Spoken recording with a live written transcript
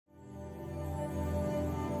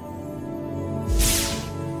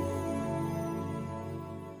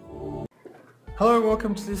Hello,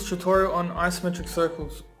 welcome to this tutorial on isometric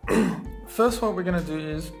circles. First, what we're going to do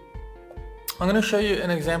is I'm going to show you an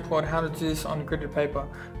example on how to do this on gridded paper,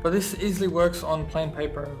 but this easily works on plain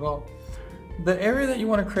paper as well. The area that you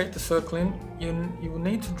want to create the circle in, you will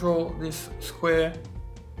need to draw this square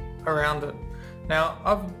around it. Now,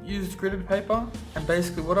 I've used gridded paper, and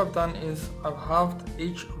basically what I've done is I've halved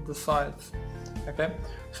each of the sides. Okay,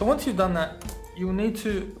 so once you've done that, you will need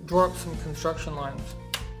to draw up some construction lines.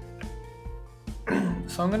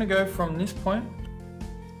 So I'm going to go from this point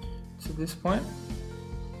to this point.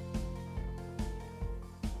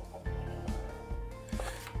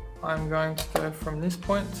 I'm going to go from this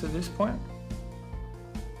point to this point.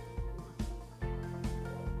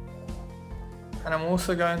 And I'm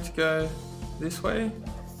also going to go this way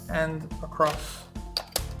and across.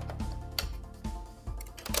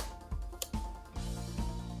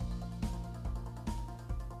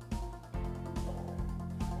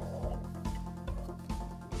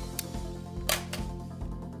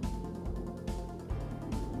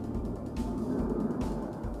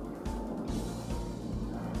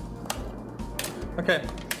 Okay,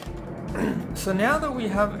 so now that we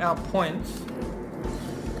have our points,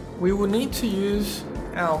 we will need to use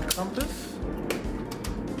our compass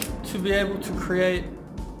to be able to create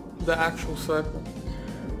the actual circle.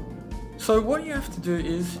 So what you have to do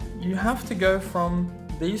is you have to go from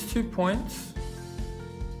these 2 points.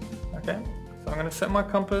 Okay, so I'm going to set my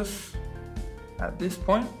compass at this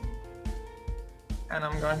point, and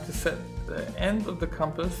I'm going to set the end of the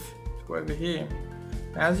compass to over here.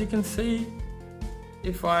 Now, as you can see,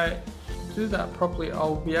 if I do that properly,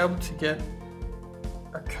 I'll be able to get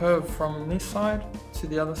a curve from this side to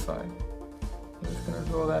the other side. I'm just going to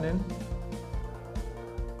draw that in.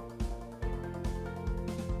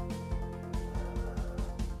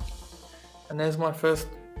 And there's my first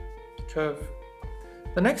curve.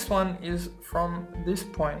 The next one is from this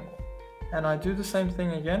point, and I do the same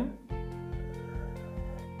thing again.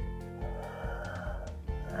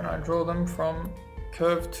 And I draw them from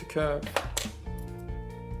curve to curve.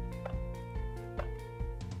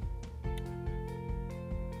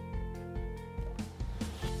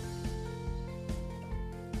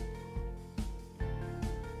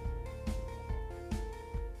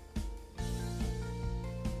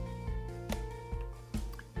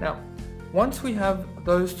 Now, once we have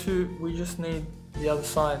those two, we just need the other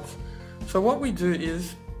sides. So what we do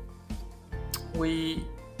is we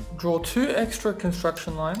draw 2 extra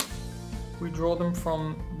construction lines. We draw them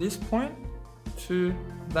from this point to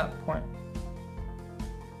that point.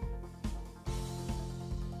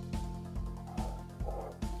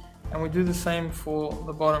 And we do the same for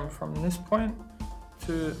the bottom, from this point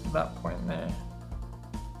to that point there.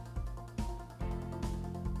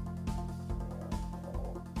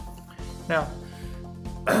 Now,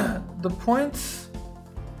 the points,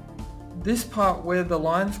 this part where the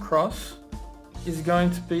lines cross is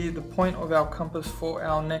going to be the point of our compass for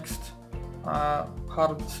our next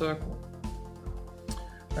part of the circle.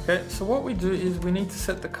 Okay, so what we do is we need to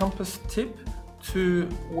set the compass tip to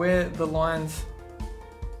where the lines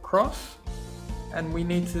cross, and we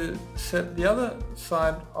need to set the other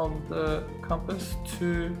side of the compass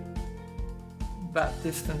to that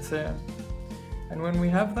distance there. And when we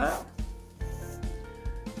have that,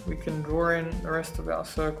 we can draw in the rest of our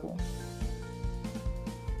circle.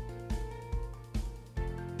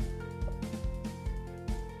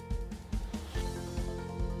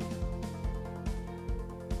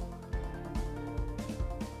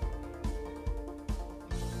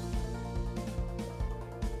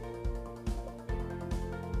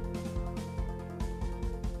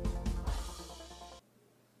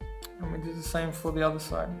 And we do the same for the other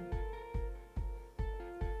side.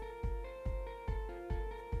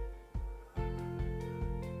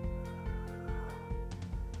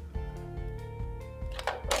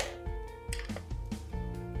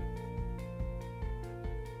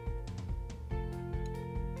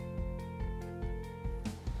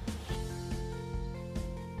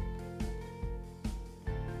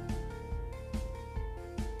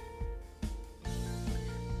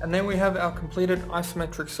 And then we have our completed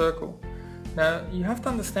isometric circle. Now, you have to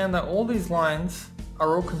understand that all these lines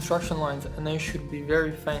are all construction lines, and they should be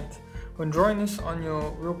very faint. When drawing this on your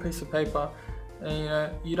real piece of paper,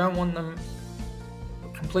 you don't want them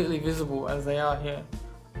completely visible as they are here.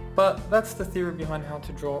 But that's the theory behind how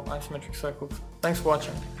to draw isometric circles. Thanks for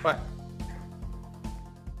watching. Bye.